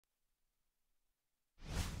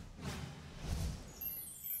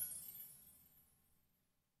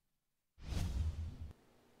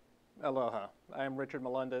Aloha, I am Richard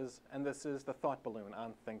Melendez, and this is the Thought Balloon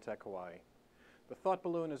on ThinkTech Hawaii. The Thought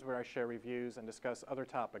Balloon is where I share reviews and discuss other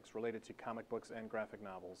topics related to comic books and graphic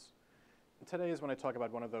novels. And today is when I talk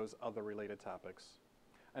about one of those other related topics.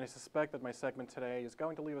 And I suspect that my segment today is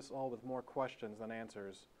going to leave us all with more questions than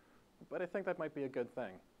answers, but I think that might be a good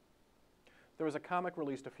thing. There was a comic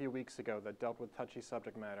released a few weeks ago that dealt with touchy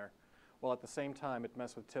subject matter, while at the same time it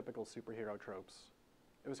messed with typical superhero tropes.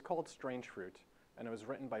 It was called Strange Fruit, and it was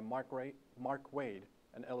written by Mark Waid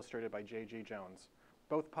and illustrated by J.G. Jones,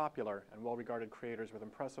 both popular and well-regarded creators with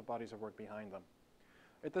impressive bodies of work behind them.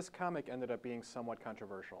 Yet this comic ended up being somewhat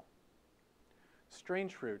controversial.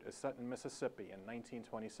 Strange Fruit is set in Mississippi in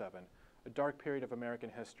 1927, a dark period of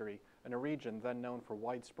American history in a region then known for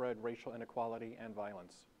widespread racial inequality and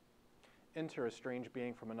violence. Enter a strange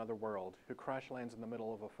being from another world who crash lands in the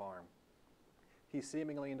middle of a farm. He's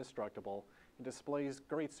seemingly indestructible and displays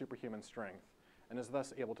great superhuman strength, and is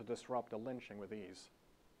thus able to disrupt a lynching with ease.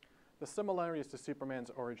 The similarities to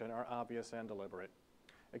Superman's origin are obvious and deliberate.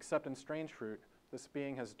 Except in Strange Fruit, this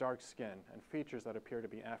being has dark skin and features that appear to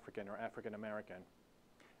be African or African American.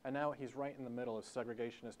 And now he's right in the middle of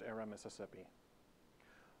segregationist-era Mississippi.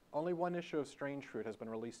 Only one issue of Strange Fruit has been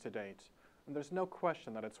released to date, and there's no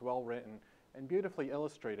question that it's well written and beautifully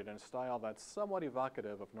illustrated in a style that's somewhat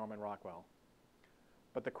evocative of Norman Rockwell.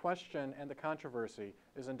 But the question and the controversy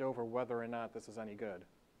isn't over whether or not this is any good.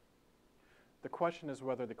 The question is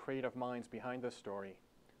whether the creative minds behind this story,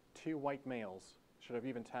 two white males, should have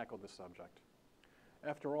even tackled this subject.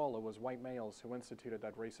 After all, it was white males who instituted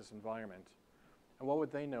that racist environment, and what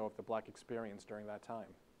would they know of the black experience during that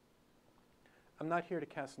time? I'm not here to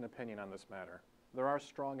cast an opinion on this matter. There are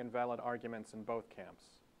strong and valid arguments in both camps.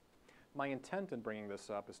 My intent in bringing this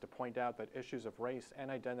up is to point out that issues of race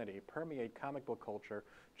and identity permeate comic book culture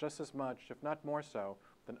just as much, if not more so,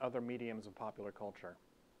 than other mediums of popular culture.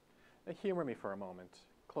 Now, humor me for a moment.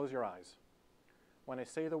 Close your eyes. When I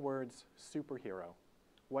say the words superhero,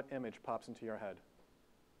 what image pops into your head?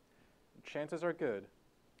 Chances are good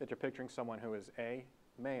that you're picturing someone who is A,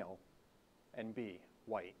 male, and B,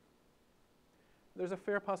 white. There's a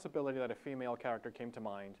fair possibility that a female character came to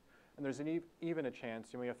mind, and there's even a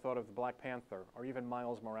chance you may have thought of the Black Panther or even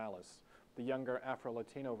Miles Morales, the younger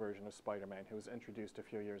Afro-Latino version of Spider-Man who was introduced a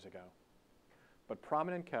few years ago. But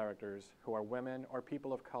prominent characters who are women or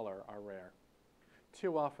people of color are rare.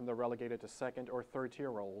 Too often they're relegated to second or third tier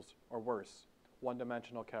roles, or worse,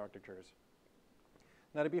 one-dimensional caricatures.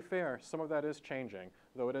 Now, to be fair, some of that is changing,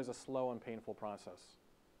 though it is a slow and painful process.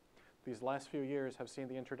 These last few years have seen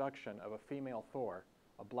the introduction of a female Thor,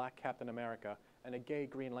 a black Captain America, and a gay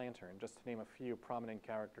Green Lantern, just to name a few prominent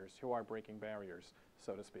characters who are breaking barriers,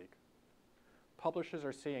 so to speak. Publishers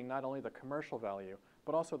are seeing not only the commercial value,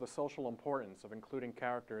 but also the social importance of including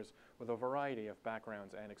characters with a variety of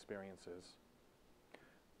backgrounds and experiences.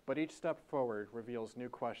 But each step forward reveals new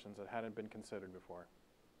questions that hadn't been considered before.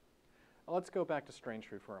 Now, let's go back to Strange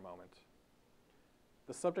Fruit for a moment.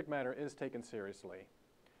 The subject matter is taken seriously,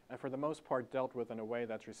 and for the most part dealt with in a way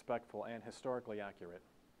that's respectful and historically accurate.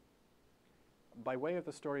 By way of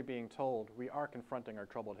the story being told, we are confronting our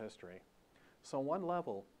troubled history. So on one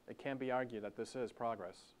level, it can be argued that this is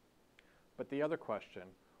progress. But the other question,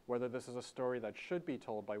 whether this is a story that should be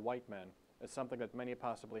told by white men, is something that many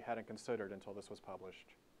possibly hadn't considered until this was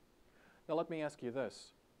published. Now let me ask you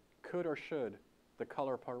this. Could or should The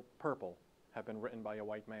Color Purple have been written by a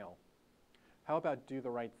white male? How about Do the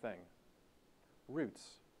Right Thing?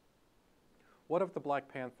 Roots. What of the Black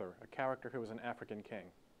Panther, a character who was an African king?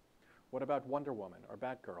 What about Wonder Woman or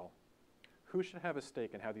Batgirl? Who should have a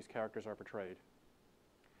stake in how these characters are portrayed?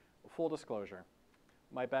 Full disclosure,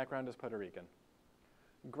 my background is Puerto Rican.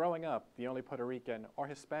 Growing up, the only Puerto Rican or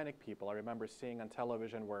Hispanic people I remember seeing on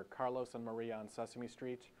television were Carlos and Maria on Sesame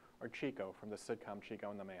Street or Chico from the sitcom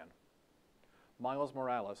Chico and the Man. Miles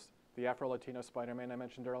Morales, the Afro-Latino Spider-Man I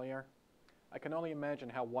mentioned earlier, I can only imagine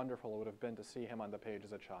how wonderful it would have been to see him on the page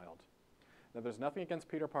as a child. Now, there's nothing against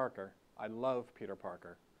Peter Parker. I love Peter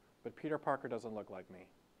Parker. But Peter Parker doesn't look like me.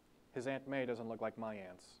 His Aunt May doesn't look like my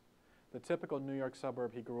aunts. The typical New York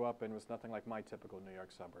suburb he grew up in was nothing like my typical New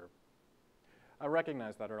York suburb. I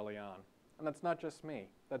recognized that early on, and that's not just me.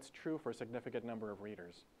 That's true for a significant number of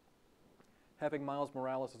readers. Having Miles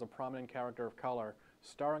Morales as a prominent character of color,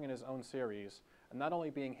 starring in his own series, and not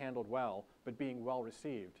only being handled well, but being well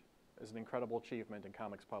received, is an incredible achievement in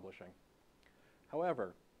comics publishing.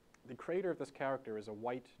 However, the creator of this character is a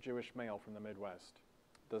white Jewish male from the Midwest.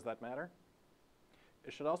 Does that matter?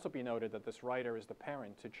 It should also be noted that this writer is the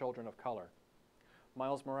parent to children of color.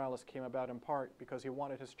 Miles Morales came about in part because he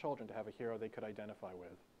wanted his children to have a hero they could identify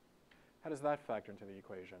with. How does that factor into the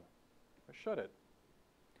equation? Or should it?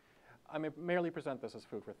 I may merely present this as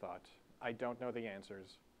food for thought. I don't know the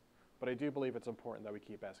answers, but I do believe it's important that we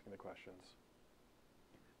keep asking the questions.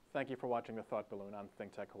 Thank you for watching The Thought Balloon on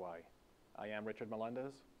ThinkTech Hawaii. I am Richard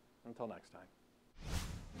Melendez. Until next time.